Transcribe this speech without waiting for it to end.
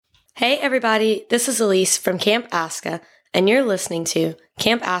Hey everybody, this is Elise from Camp ASCCA, and you're listening to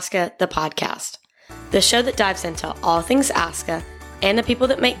Camp ASCCA, the podcast, the show that dives into all things ASCCA and the people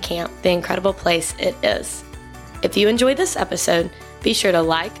that make camp the incredible place it is. If you enjoyed this episode, be sure to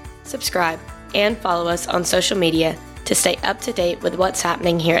like, subscribe, and follow us on social media to stay up to date with what's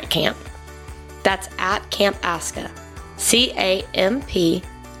happening here at camp. That's at Camp ASCCA, CAMP-ASCCA.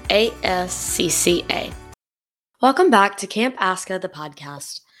 Welcome back to Camp ASCCA, the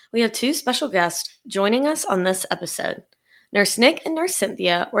podcast. We have two special guests joining us on this episode. Nurse Nick and Nurse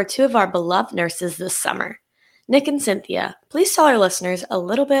Cynthia were two of our beloved nurses this summer. Nick and Cynthia, please tell our listeners a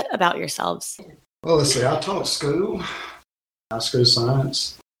little bit about yourselves. Well, let's see. I taught school, high school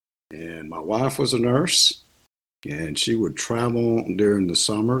science, and my wife was a nurse, and she would travel during the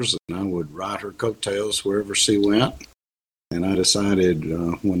summers, and I would ride her coattails wherever she went. And I decided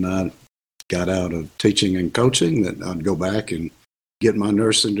when I got out of teaching and coaching that I'd go back and get my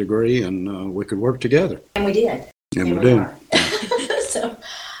nursing degree, and we could work together. And we did. And we did. So,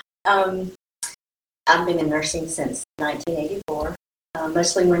 I've been in nursing since 1984,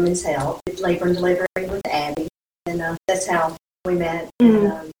 mostly women's health, labor and delivery with Abby, and that's how we met.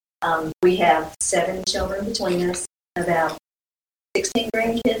 Mm-hmm. And we have 7 children between us, about 16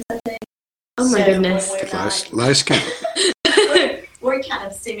 grandkids, I think. Oh my goodness. Last count. We're kind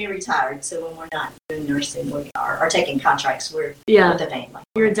of semi-retired, so when we're not doing nursing, we are taking contracts. We're with the family.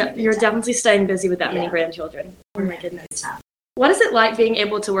 You're definitely staying busy with that many grandchildren. Oh my goodness. What is it like being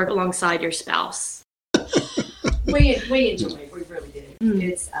able to work alongside your spouse? We enjoy it. We really do.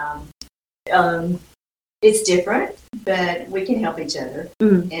 It's different, but we can help each other.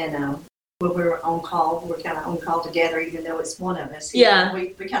 And when we're on call, we're kind of on call together, even though it's one of us. Yeah. We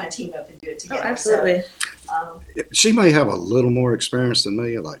kind of team up and do it together. Oh, absolutely. So, She may have a little more experience than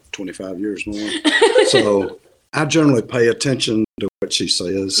me, like 25 years more. So I generally pay attention to what she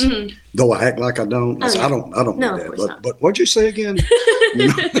says, though I act like I don't. I don't No, do of course that. But what'd you say again?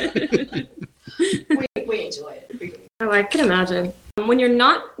 we enjoy it. Oh, I can imagine. When you're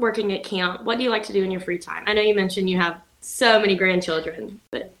not working at camp, what do you like to do in your free time? I know you mentioned you have so many grandchildren,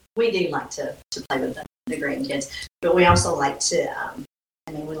 but we do like to play with the grandkids, but we also like to,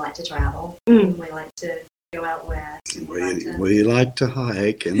 we like to travel. We like to go out west. We like to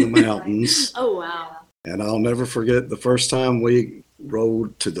hike in the mountains. Oh, wow. And I'll never forget the first time we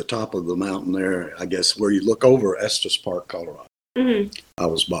rode to the top of the mountain there, I guess, where you look over Estes Park, Colorado. I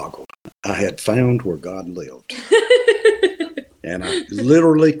was boggled. I had found where God lived. And I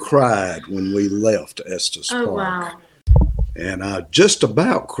literally cried when we left Estes Park. Wow. And I just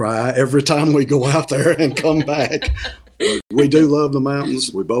about cry every time we go out there and come back. We do love the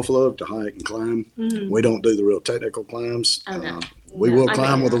mountains. We both love to hike and climb. We don't do the real technical climbs. We will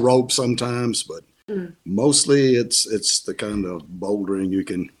climb with a rope sometimes, but mostly it's the kind of bouldering you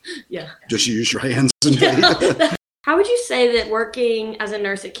can just use your hands and do. How would you say that working as a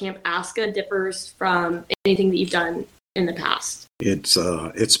nurse at Camp ASCCA differs from anything that you've done in the past? It's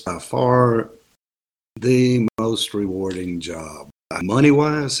by far the most rewarding job.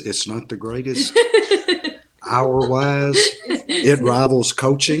 Money-wise, it's not the greatest. Hour-wise, it rivals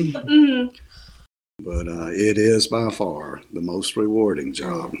coaching. But it is by far the most rewarding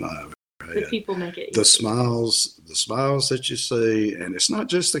job. The people make it. The smiles that you see, and it's not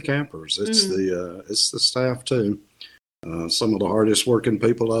just the campers; it's the staff too. Some of the hardest working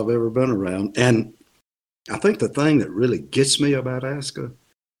people I've ever been around, and I think the thing that really gets me about ASCCA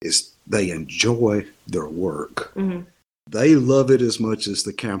is they enjoy their work. They love it as much as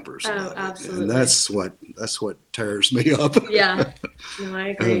the campers love it. Absolutely. And that's what tears me up. Yeah, no, I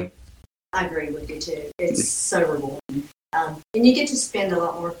agree. I agree with you too. It's so rewarding, and you get to spend a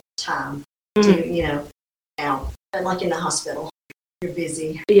lot more time out. But like in the hospital, you're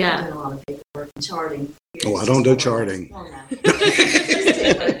busy. Doing a lot of paperwork and charting. I don't do charting. Well, no.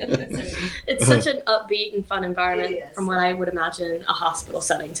 It's such an upbeat and fun environment from what I would imagine a hospital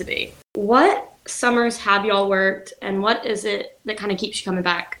setting to be. What summers have y'all worked, and what is it that kind of keeps you coming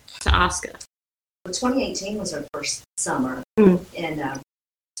back to ASCCA? Well, 2018 was our first summer, and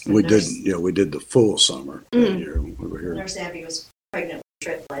we did the full summer that year we were here. Nurse Abby was pregnant with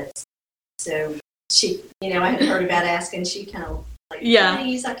triplets, so she, I had heard about ASCCA, and she kind of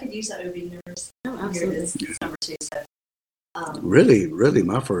please, I could use an OB nurse here this summer too. So. Really,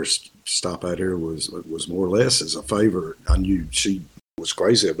 my first stop out here was more or less as a favor. I knew she was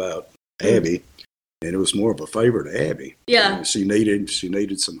crazy about Abby, and it was more of a favor to Abby. Yeah, she needed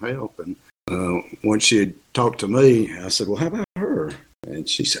some help, and once she had talked to me, I said, "Well, how about her?" And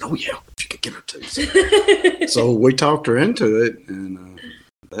she said, "Oh yeah, she could get her too." So we talked her into it, and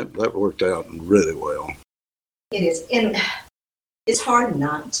that worked out really well. It is, and it's hard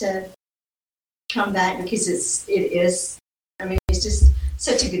not to come back because it is. I mean, it's just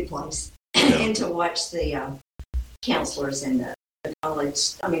such a good place, and to watch the counselors and the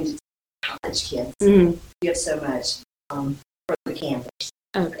college. I mean, college kids. You have so much for the campers,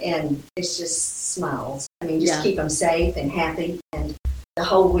 and it's just smiles. I mean, just keep them safe and happy, and the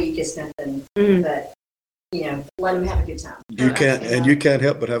whole week is nothing but. Let them have a good time. You can't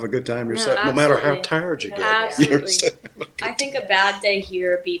help but have a good time yourself, no matter how tired you get. Absolutely. I think a bad day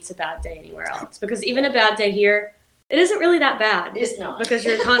here beats a bad day anywhere else, because even a bad day here, it isn't really that bad. It's not. Because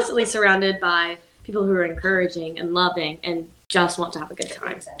you're constantly surrounded by people who are encouraging and loving and just want to have a good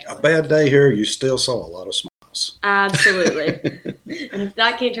time. Exactly. A bad day here, you still saw a lot of smiles. Absolutely. And if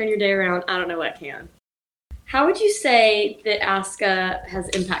that can't turn your day around, I don't know what can. How would you say that ASCCA has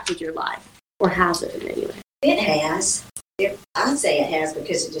impacted your life? Or has it in any way? It has. I'd say it has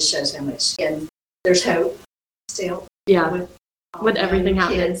because it just shows how much. And there's hope still. Yeah. With everything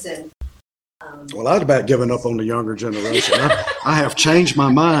happening. Well, I'd about given up on the younger generation. I have changed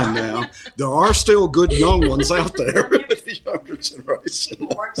my mind now. There are still good young ones out there with the younger generation.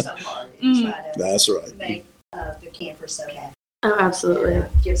 People work so hard to try to That's right. make the campers so happy. Oh, absolutely. And,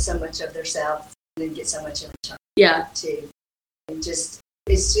 give so much of themselves and then get so much in return. Yeah. Too. And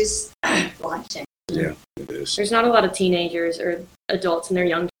it's just life-changing. Yeah, it is. There's not a lot of teenagers or adults in their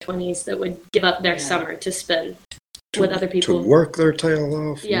young 20s that would give up their summer to spend with other people. To work their tail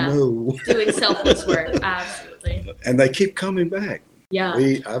off? Yeah. No. Doing selfless work. Absolutely. And they keep coming back. Yeah.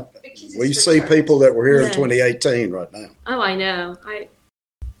 We see people that were here in 2018 right now. Oh, I know.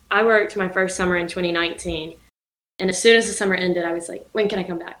 I worked my first summer in 2019. And as soon as the summer ended, I was like, when can I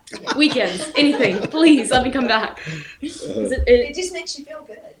come back? Weekends, anything, please, let me come back. It just makes you feel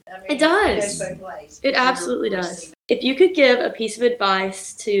good. I mean, it does. It goes both ways. It absolutely does. If you could give a piece of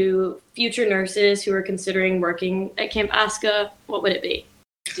advice to future nurses who are considering working at Camp ASCCA, what would it be?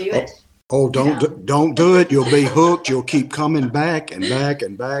 Do it. Oh, don't do it. You'll be hooked. You'll keep coming back and back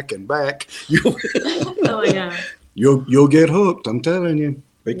and back and back. Oh, I know. You'll get hooked. I'm telling you.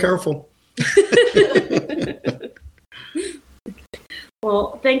 Be careful.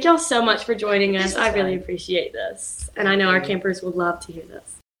 Well, thank y'all so much for joining us. I really appreciate this. And I know our campers would love to hear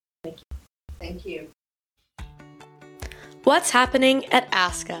this. Thank you. Thank you. What's happening at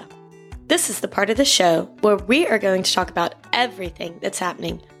ASCCA? This is the part of the show where we are going to talk about everything that's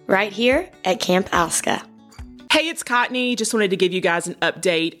happening right here at Camp ASCCA. Hey, it's Courtney. Just wanted to give you guys an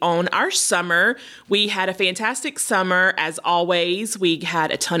update on our summer. We had a fantastic summer, as always. We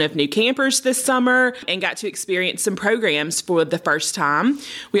had a ton of new campers this summer and got to experience some programs for the first time.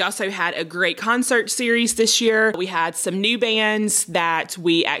 We also had a great concert series this year. We had some new bands that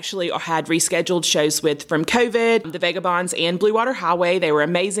we actually had rescheduled shows with from COVID, the Vagabonds and Blue Water Highway. They were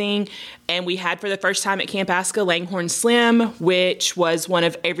amazing. And we had, for the first time at Camp ASCCA, Langhorne Slim, which was one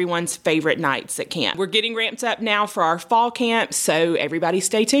of everyone's favorite nights at camp. We're getting ramped up now for our fall camp, so everybody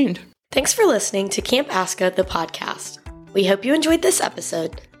stay tuned. Thanks for listening to Camp ASCCA, the podcast. We hope you enjoyed this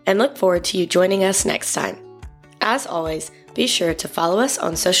episode and look forward to you joining us next time. As always, be sure to follow us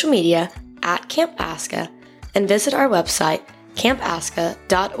on social media at Camp ASCCA and visit our website,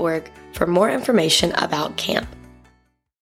 campascca.org, for more information about camp.